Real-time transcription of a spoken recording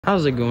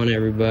How's it going,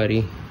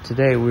 everybody?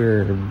 Today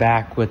we're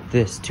back with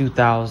this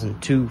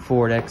 2002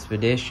 Ford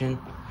Expedition,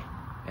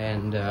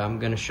 and I'm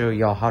gonna show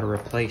y'all how to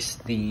replace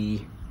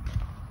the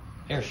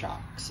air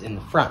shocks in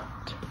the front.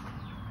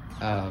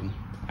 I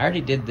already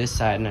did this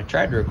side and I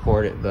tried to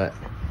record it, but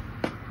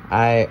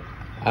I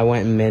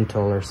went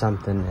mental or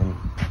something, and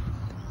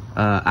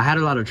I had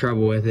a lot of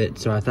trouble with it,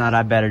 so I thought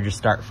I better just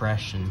start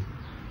fresh and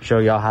show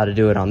y'all how to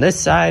do it on this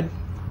side.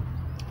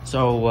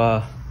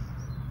 So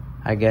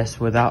I guess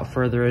without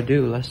further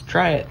ado, let's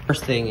try it.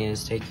 First thing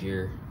is take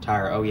your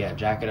tire,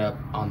 jack it up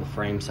on the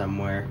frame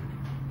somewhere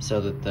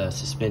so that the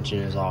suspension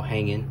is all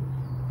hanging.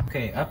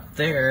 Okay, up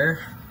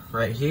there,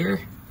 right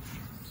here,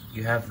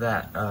 you have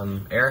that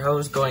air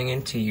hose going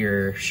into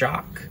your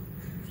shock.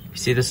 You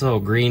see this little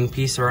green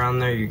piece around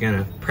there? You're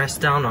gonna press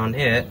down on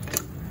it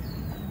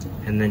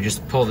and then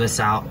just pull this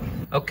out.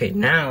 Okay,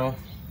 now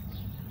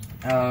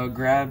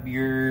grab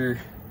your,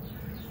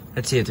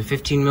 let's see, it's a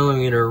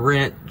 15mm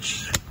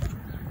wrench.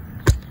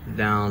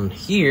 Down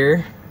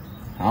here,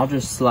 I'll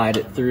just slide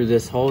it through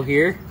this hole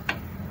here.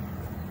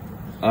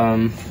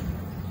 Gotta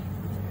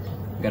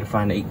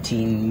find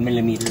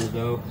 18mm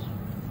though,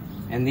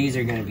 and these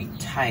are gonna be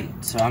tight,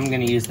 so I'm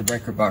gonna use the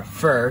breaker bar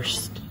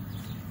first.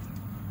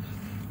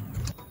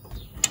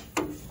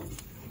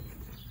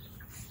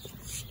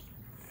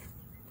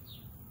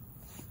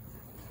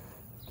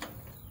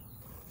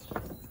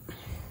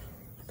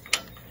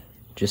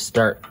 Just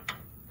start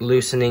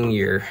loosening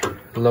your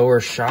lower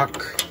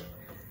shock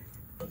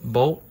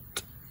bolt.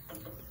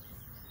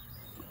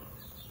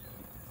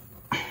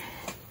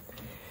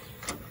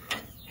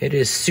 It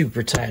is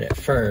super tight at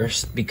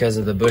first because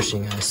of the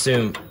bushing, I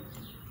assume.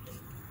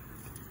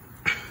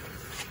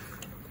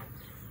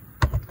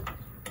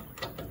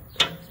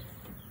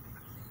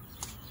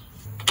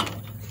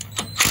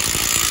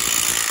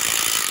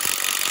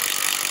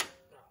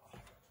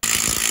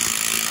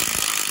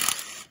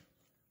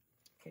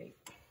 Okay.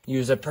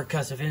 Use a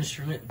percussive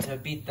instrument to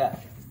beat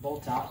that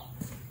bolt out.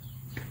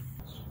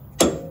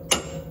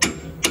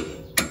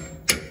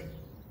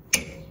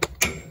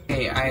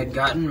 I had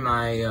gotten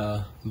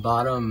my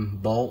bottom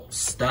bolt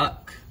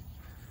stuck,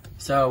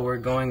 so we're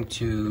going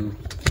to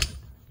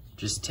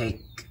just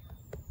take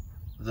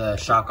the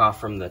shock off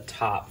from the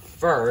top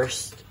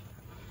first,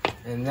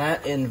 and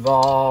that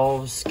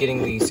involves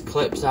getting these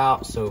clips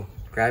out. So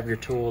grab your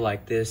tool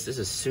like this. This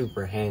is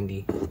super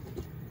handy,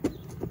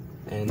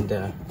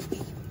 and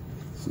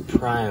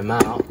pry them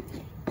out.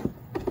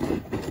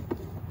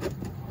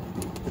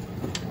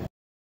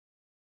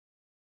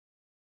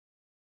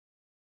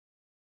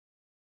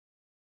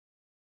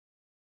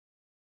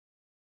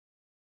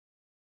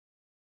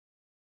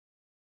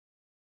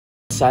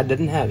 Side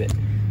didn't have it.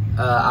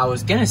 I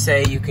was gonna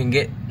say you can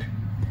get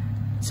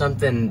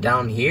something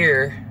down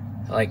here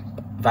like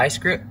vice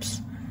grips,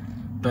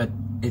 but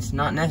it's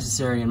not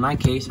necessary in my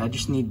case. I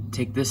just need to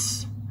take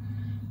this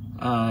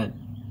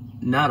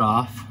nut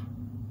off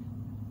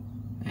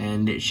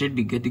and it should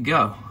be good to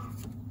go.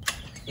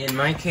 In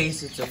my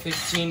case, it's a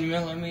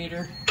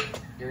 15mm.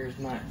 Yours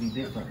might be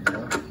different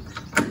though.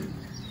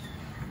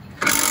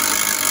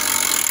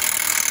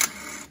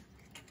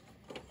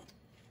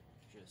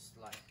 Just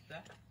like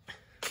that.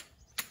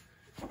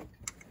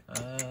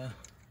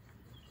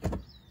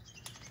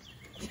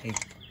 Take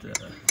the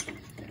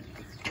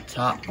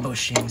top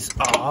bushings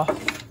off.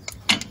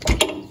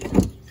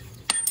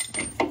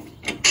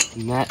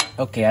 And that,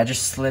 okay, I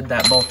just slid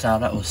that bolt out.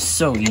 That was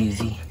so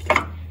easy.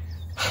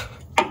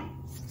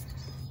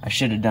 I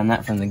should have done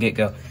that from the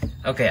get-go.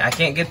 Okay, I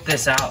can't get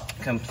this out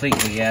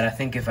completely yet. I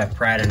think if I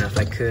pried enough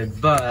I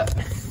could, but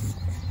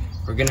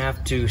we're gonna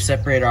have to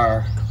separate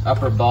our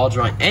upper ball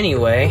joint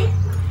anyway.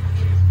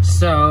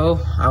 So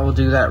I will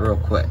do that real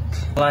quick.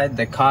 Slide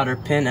the cotter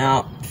pin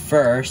out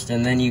first,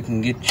 and then you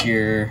can get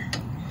your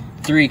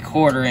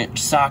 3/4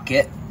 inch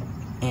socket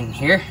in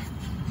here.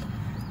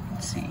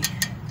 Let's see.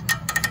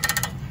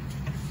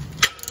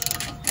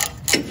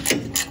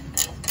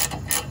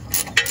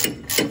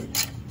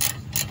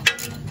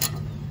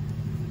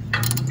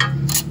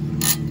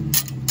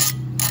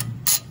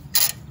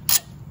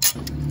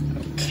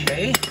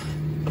 Okay.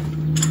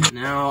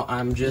 Now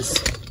I'm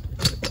just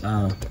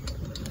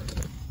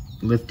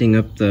lifting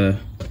up the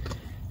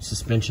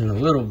suspension a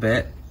little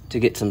bit to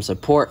get some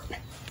support.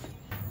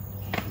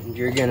 And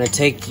you're gonna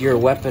take your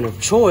weapon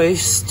of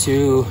choice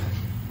to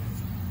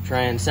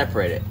try and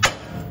separate it. I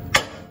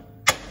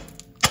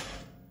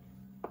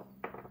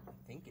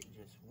think it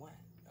just went.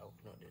 Oh,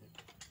 no, it didn't.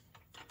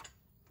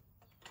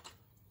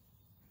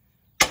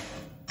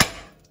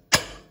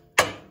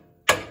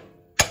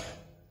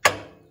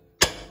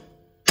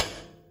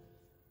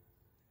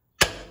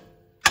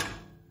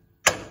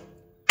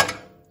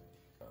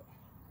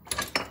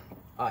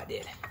 Oh, I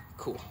did.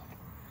 Cool.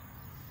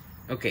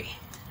 Okay,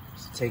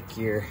 so take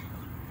your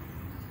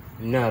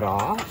nut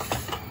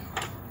off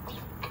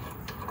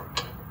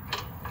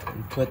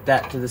and put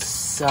that to the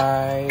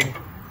side.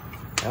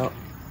 Oh,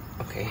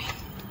 okay.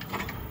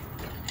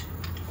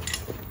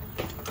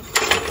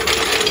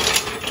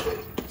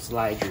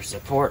 Slide your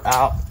support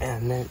out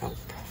and then up.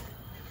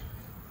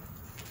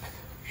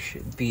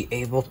 should be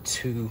able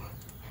to,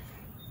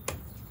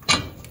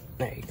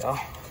 there you go.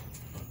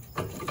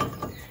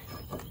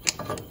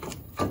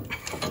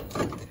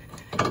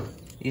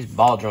 These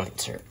ball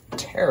joints are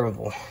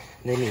terrible.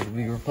 They need to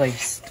be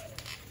replaced,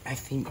 I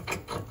think.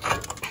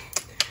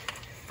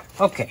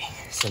 Okay,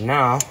 so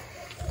now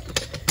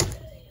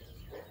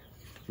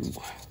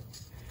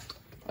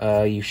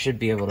you should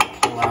be able to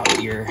pull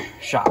out your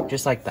shock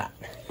just like that.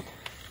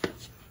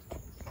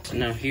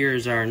 Now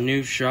here's our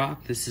new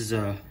shock. This is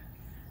a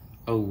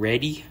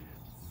Ready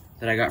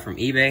that I got from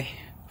eBay.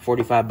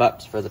 45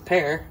 bucks for the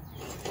pair.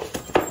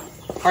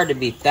 Hard to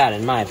beat that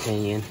in my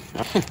opinion.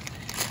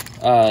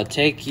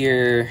 Take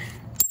your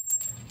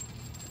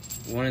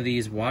one of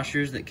these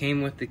washers that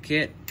came with the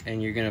kit,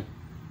 and you're gonna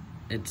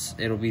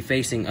it'll be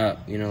facing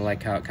up, you know,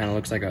 like how it kind of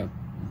looks like a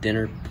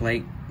dinner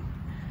plate.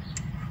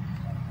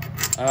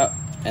 Up,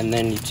 and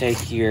then you take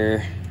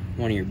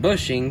one of your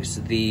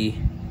bushings, the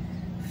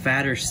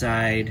fatter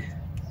side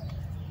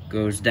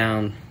goes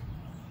down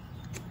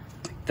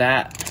like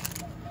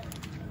that,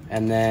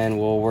 and then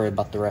we'll worry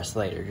about the rest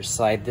later. Just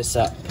slide this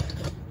up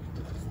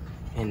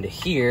into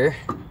here.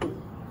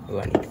 Oh,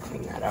 I need to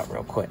clean that out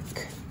real quick.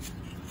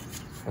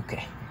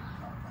 Okay.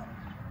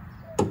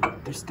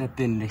 Just step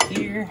into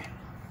here.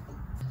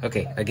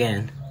 Okay,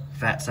 again,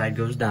 fat side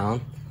goes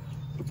down.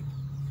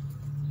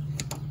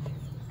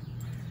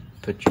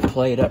 Put your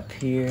plate up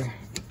here.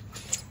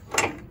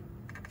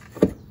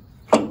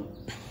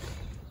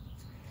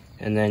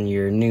 And then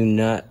your new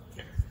nut.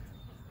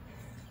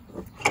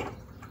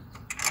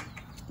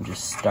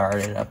 Just start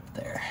it up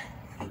there.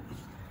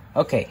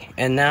 Okay,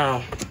 and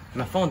now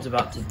my phone's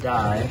about to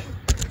die.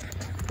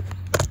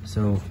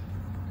 So,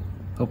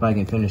 hope I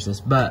can finish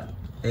this. But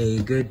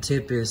a good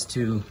tip is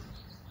to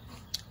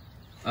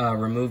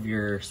remove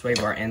your sway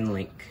bar end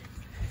link.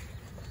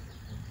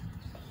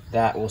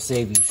 That will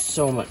save you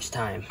so much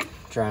time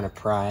trying to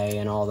pry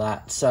and all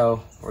that.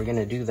 So we're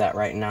gonna do that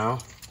right now.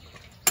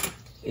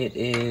 It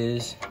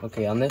is,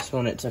 okay, on this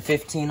one it's a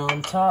 15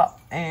 on top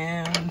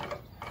and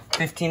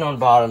 15 on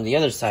bottom. The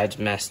other side's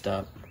messed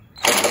up.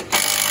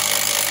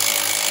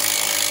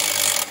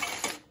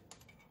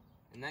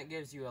 And that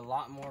gives you a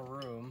lot more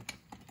room,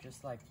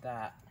 just like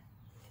that.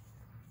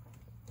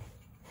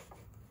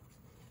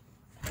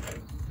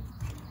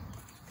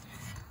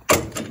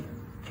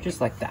 Just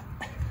like that.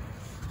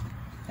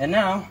 And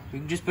now you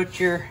can just put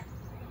your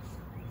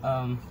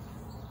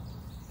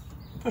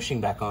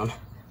bushing back on.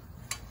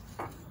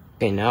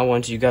 Okay, now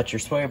once you got your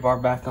sway bar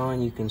back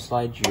on, you can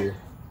slide your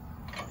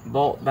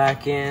bolt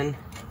back in.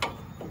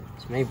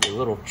 It's maybe a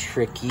little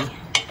tricky.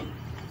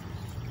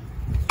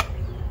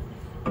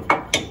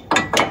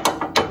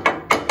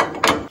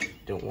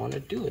 Don't want to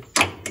do it.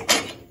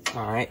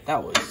 All right,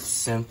 that was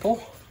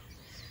simple.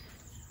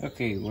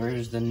 Okay,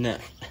 where's the nut?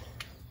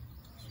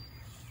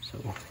 So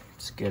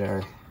let's get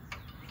our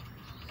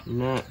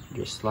nut,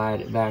 just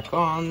slide it back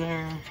on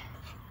there.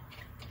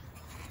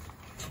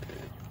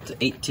 It's an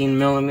 18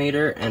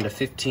 millimeter and a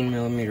 15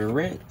 millimeter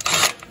wrench.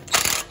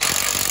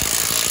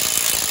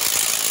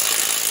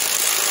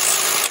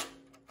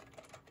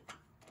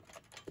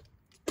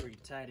 It's pretty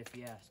tight if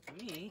you ask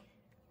me.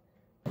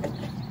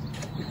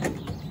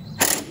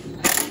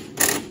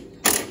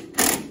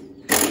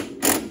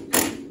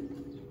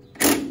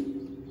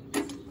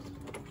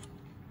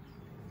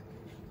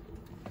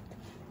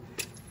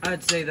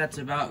 I'd say that's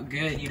about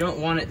good. You don't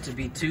want it to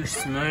be too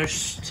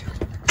smushed,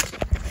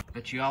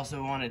 but you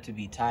also want it to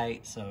be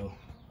tight, so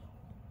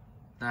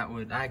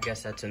I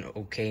guess that's an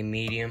okay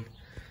medium.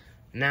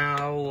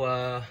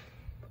 Now,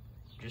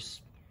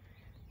 just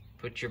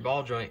put your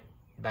ball joint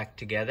back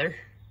together,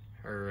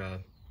 or,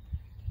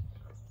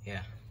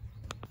 yeah.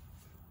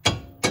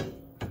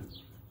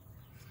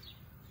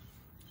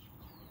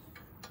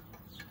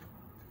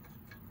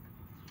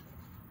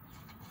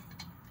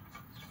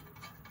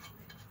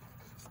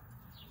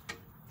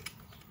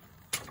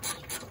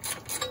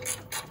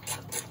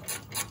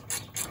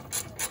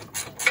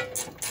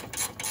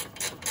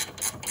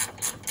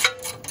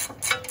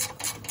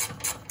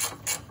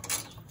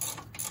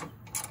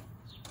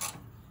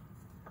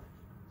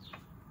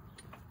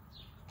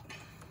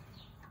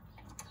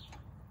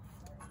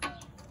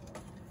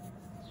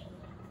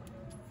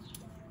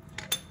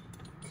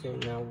 Okay,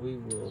 now we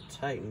will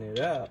tighten it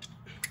up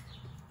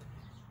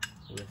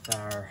with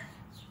our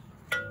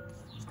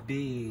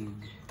big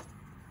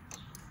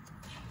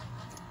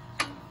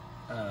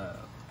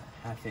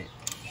half-inch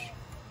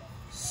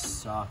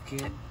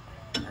socket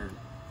or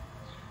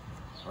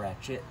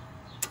ratchet.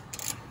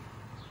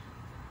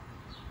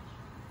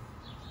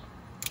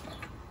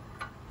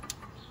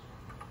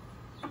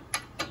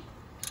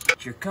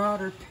 Get your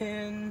cotter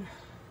pin.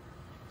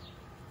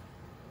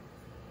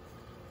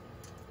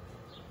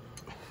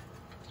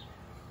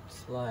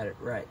 Slide it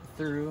right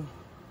through.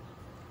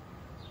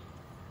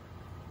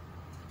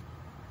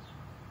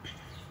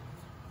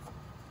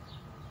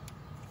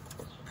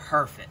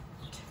 Perfect.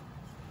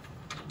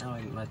 Now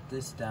we can let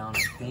this down,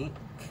 I think.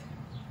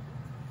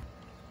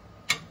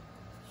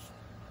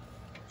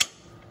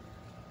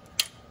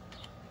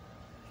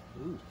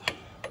 Ooh.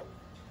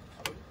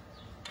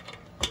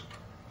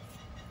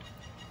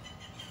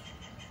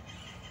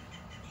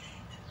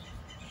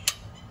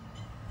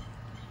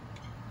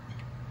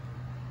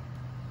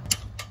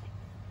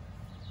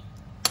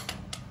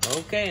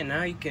 Okay, and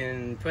now you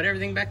can put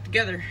everything back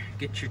together.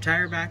 Get your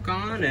tire back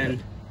on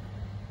and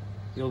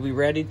you'll be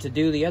ready to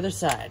do the other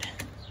side.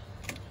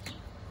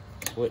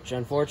 Which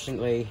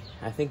unfortunately,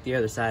 I think the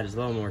other side is a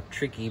little more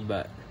tricky,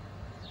 but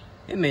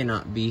it may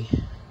not be.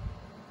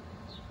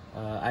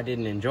 I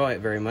didn't enjoy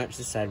it very much.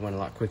 This side went a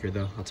lot quicker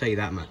though, I'll tell you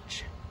that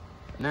much.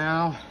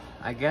 Now,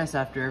 I guess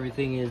after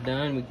everything is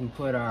done, we can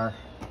put our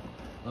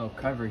little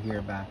cover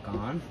here back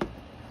on.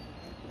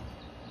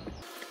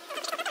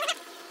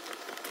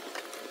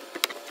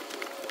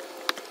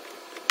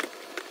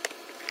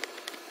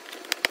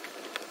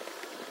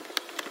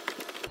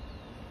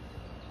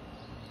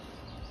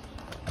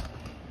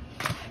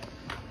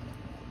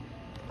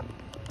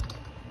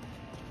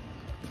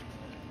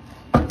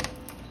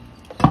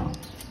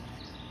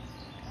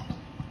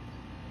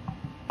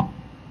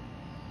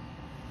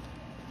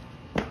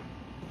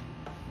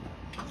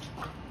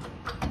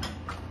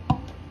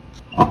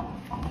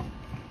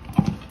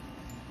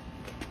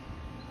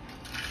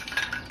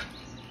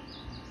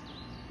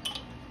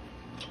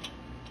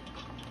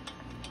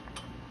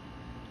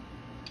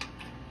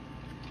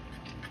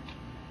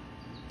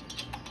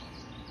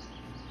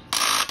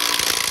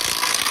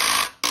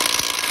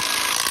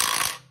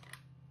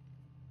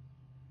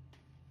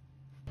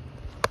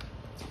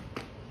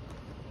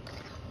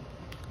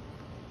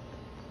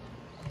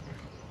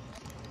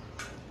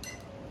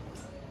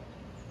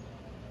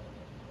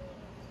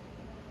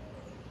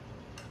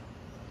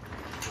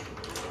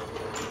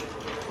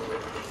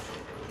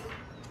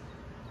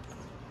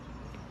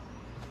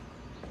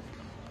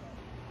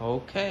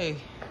 Okay,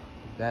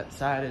 that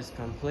side is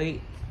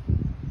complete.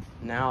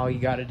 Now all you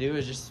gotta do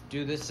is just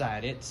do this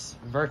side. It's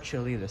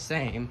virtually the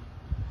same.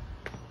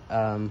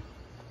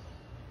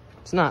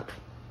 It's not,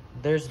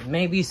 there's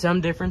maybe some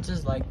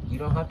differences, like you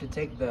don't have to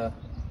take the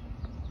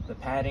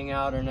padding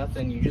out or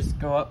nothing. You just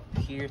go up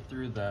here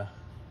through the,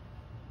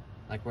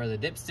 like where the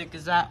dipstick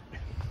is at.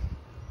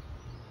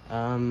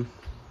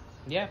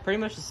 Yeah, pretty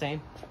much the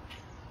same.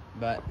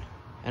 But,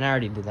 and I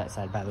already did that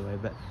side by the way,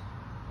 but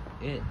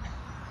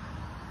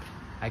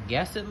I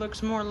guess it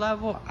looks more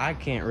level. I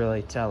can't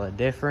really tell a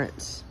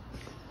difference.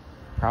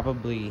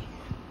 Probably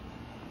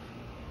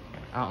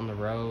out on the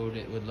road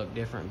it would look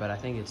different, but I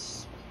think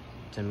it's,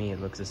 to me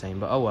it looks the same,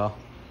 but oh well.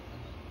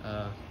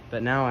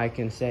 But now I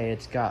can say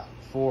it's got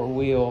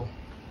 4-wheel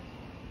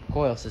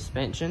coil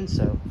suspension,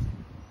 so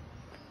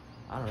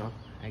I don't know,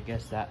 I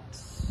guess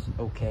that's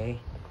okay.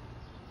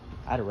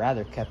 I'd have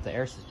rather kept the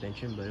air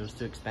suspension, but it was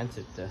too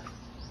expensive to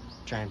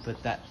try and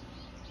put that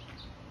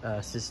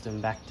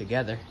system back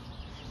together.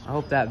 I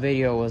hope that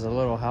video was a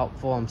little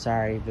helpful. I'm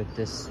sorry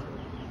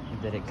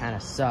that it kind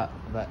of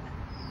sucked, but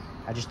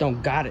I just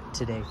don't got it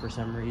today for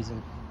some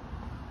reason.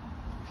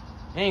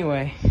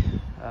 Anyway,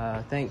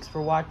 thanks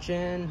for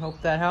watching. Hope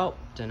that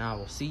helped, and I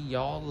will see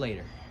y'all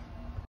later.